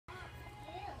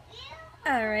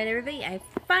Alright everybody, I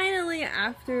finally,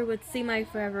 after what seemed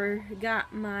like forever,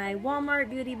 got my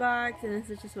Walmart beauty box, and this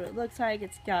is just what it looks like.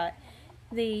 It's got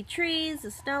the trees,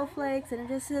 the snowflakes, and it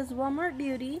just says Walmart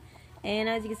Beauty. And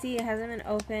as you can see, it hasn't been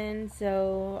opened,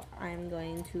 so I'm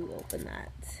going to open that.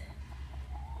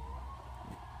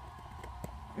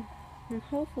 And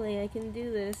hopefully I can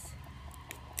do this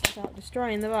without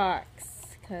destroying the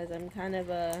box, because I'm kind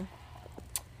of a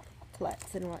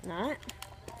klutz and whatnot.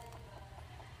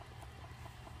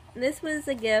 This was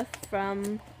a gift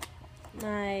from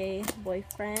my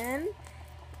boyfriend,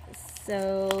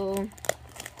 so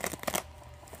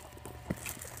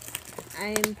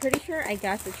I'm pretty sure I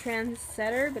got the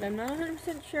Trendsetter, but I'm not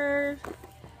 100% sure.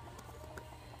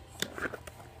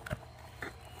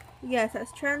 Yes,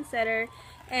 that's Trendsetter,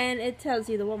 and it tells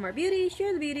you the Walmart Beauty,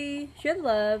 share the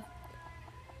love,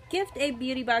 gift a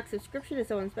beauty box subscription to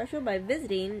someone special by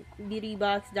visiting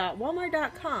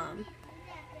beautybox.walmart.com.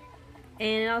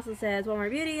 And it also says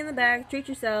Walmart Beauty in the back. Treat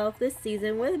yourself this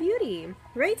season with beauty.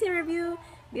 Rate and review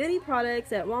beauty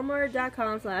products at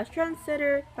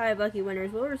walmart.com/trendsetter. 5 lucky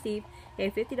winners will receive a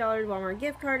 $50 Walmart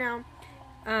gift card now.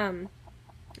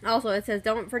 Also, it says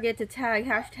don't forget to tag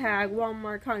hashtag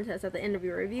Walmart contest at the end of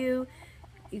your review.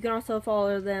 You can also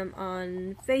follow them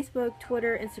on Facebook,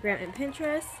 Twitter, Instagram, and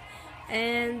Pinterest.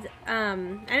 And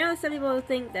I know some people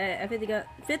think that a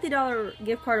 $50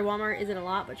 gift card to Walmart isn't a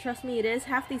lot, but trust me, it is.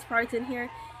 Half these products in here,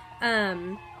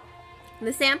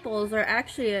 the samples are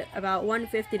actually about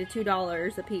 $1.50 to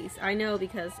 $2 a piece. I know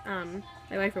because my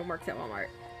boyfriend works at Walmart.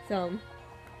 So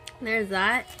there's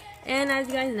that. And as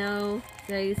you guys know,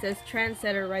 it says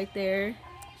Trendsetter right there.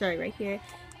 Sorry, right here.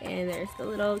 And there's the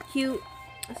little cute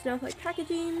snowflake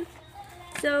packaging.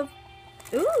 So,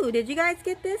 ooh, did you guys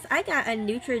get this? I got a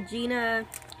Neutrogena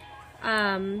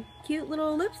cute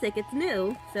little lipstick. It's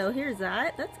new. So here's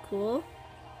that. That's cool.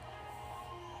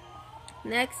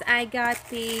 Next, I got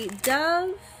the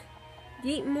Dove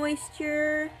Deep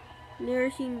Moisture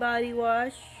Nourishing Body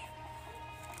Wash.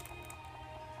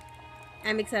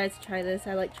 I'm excited to try this.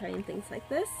 I like trying things like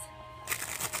this.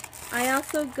 I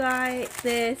also got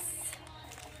this.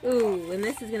 Ooh, and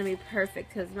this is going to be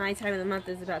perfect because my time of the month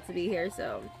is about to be here.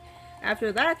 So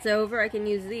after that's over, I can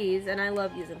use these. And I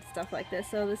love using stuff like this.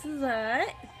 So this is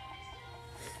that.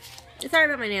 Sorry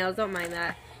about my nails. Don't mind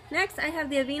that. Next, I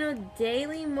have the Aveeno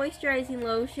Daily Moisturizing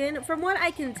Lotion. From what I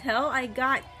can tell, I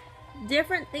got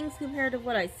different things compared to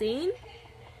what I've seen.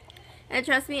 And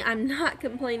trust me, I'm not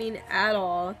complaining at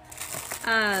all.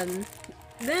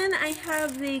 Then I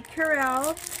have the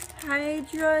Curel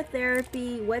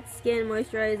Hydrotherapy Wet Skin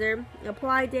Moisturizer.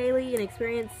 Apply daily and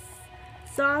experience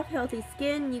soft, healthy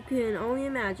skin you can only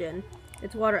imagine.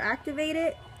 It's water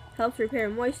activated, helps repair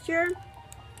moisture,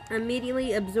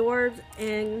 immediately absorbs,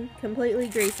 and completely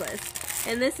greaseless.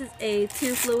 And this is a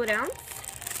 2 fluid ounce.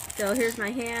 So here's my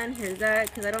hand, here's that,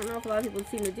 because I don't know if a lot of people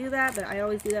seem to do that, but I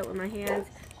always do that with my hands.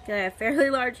 Because I have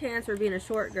fairly large hands for being a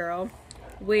short girl.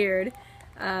 Weird.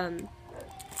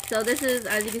 So this is,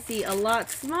 as you can see, a lot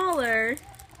smaller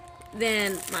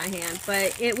than my hand,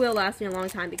 but it will last me a long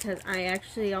time because I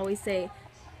actually always say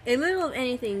a little of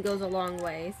anything goes a long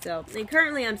way. So, and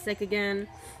currently I'm sick again,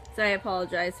 so I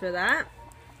apologize for that.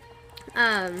 So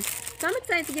I'm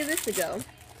excited to give this a go.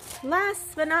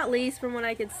 Last but not least, from what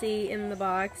I could see in the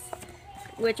box,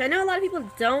 which I know a lot of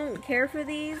people don't care for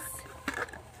these.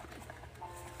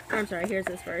 I'm sorry, here's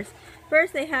this first.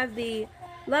 First, they have the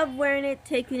Love Wearing It,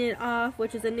 Taking It Off,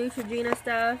 which is the Neutrogena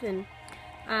stuff, and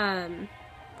on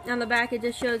the back it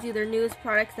just shows you their newest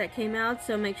products that came out,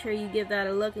 so make sure you give that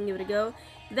a look and give it a go.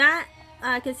 That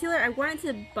concealer I wanted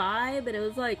to buy, but it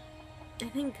was like, I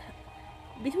think,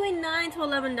 between $9 to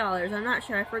 $11. I'm not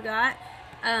sure, I forgot.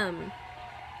 And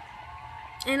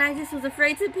I just was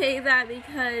afraid to pay that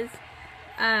because,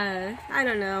 I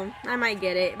don't know, I might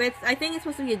get it, but I think it's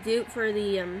supposed to be a dupe for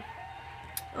the,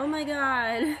 oh my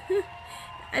god,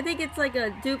 I think it's like a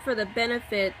dupe for the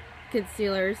Benefit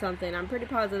concealer or something. I'm pretty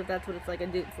positive that's what it's like a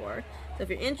dupe for. So if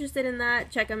you're interested in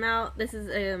that, check them out. This is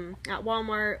at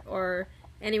Walmart or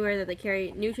anywhere that they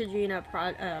carry Neutrogena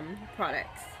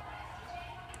products.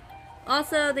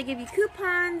 Also, they give you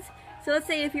coupons. So let's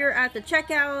say if you're at the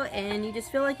checkout and you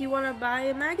just feel like you want to buy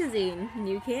a magazine,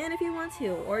 you can if you want to.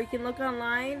 Or you can look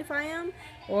online to find them.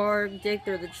 Or dig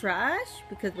through the trash,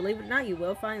 because believe it or not, you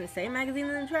will find the same magazine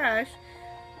in the trash.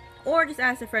 Or just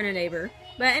ask a friend or neighbor.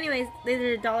 But anyways, they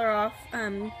did a $1 off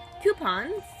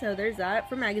coupons. So there's that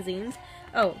for magazines.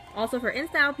 Oh, also for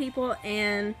InStyle people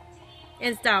and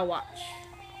InStyle Watch.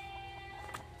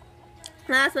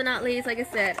 Last but not least, like I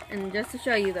said, and just to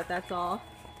show you that that's all.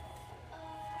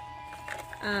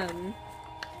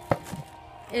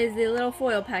 is the little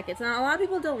foil packets. Now, a lot of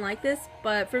people don't like this,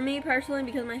 but for me personally,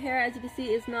 because my hair, as you can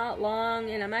see, is not long,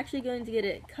 and I'm actually going to get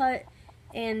it cut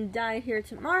and dyed here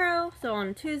tomorrow, so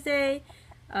on Tuesday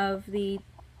of the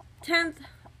 10th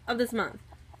of this month.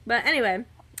 But anyway,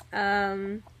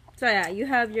 so yeah, you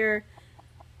have your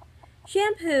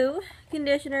shampoo,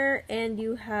 conditioner, and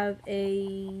you have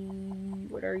a,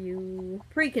 what are you,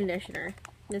 pre-conditioner.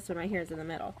 This one right here is in the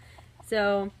middle.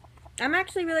 So I'm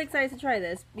actually really excited to try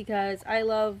this because I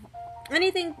love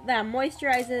anything that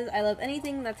moisturizes. I love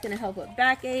anything that's going to help with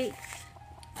backache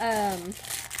and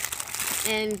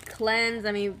cleanse.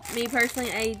 I mean, me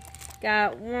personally, I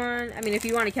got one. I mean, if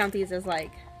you want to count these as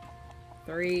like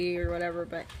 3 or whatever,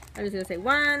 but I'm just going to say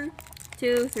 1,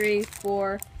 2, 3,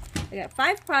 4. I got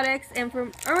 5 products, and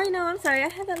from, oh wait, no, I'm sorry, I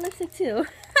had that lipstick too.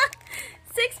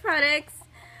 6 products.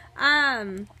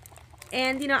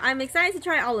 And, you know, I'm excited to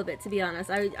try all of it, to be honest.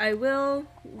 I will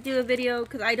do a video,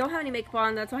 because I don't have any makeup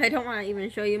on, that's why I don't want to even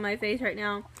show you my face right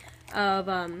now, of,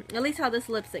 at least how this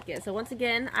lipstick is. So, once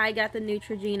again, I got the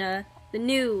Neutrogena, the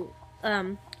new,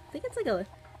 I think it's like a,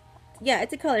 yeah,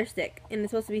 it's a color stick, and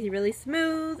it's supposed to be really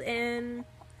smooth, and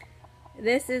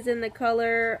this is in the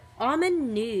color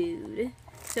Almond Nude.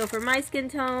 So, for my skin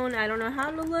tone, I don't know how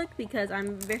to look, because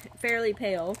I'm fairly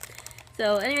pale.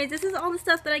 So, anyways, this is all the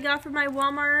stuff that I got from my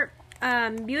Walmart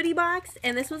beauty box,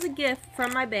 and this was a gift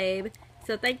from my babe,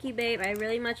 so thank you, babe. I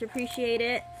really much appreciate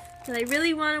it, because I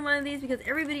really wanted one of these because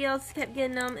everybody else kept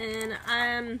getting them,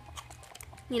 and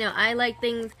you know, I like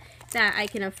things that I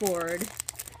can afford.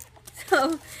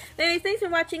 So anyways, thanks for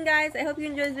watching, guys. I hope you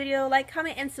enjoyed this video. Like,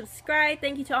 comment, and subscribe.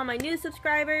 Thank you to all my new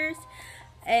subscribers,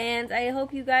 and I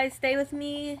hope you guys stay with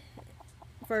me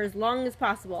for as long as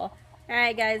possible.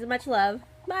 Alright, guys, much love.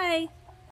 Bye.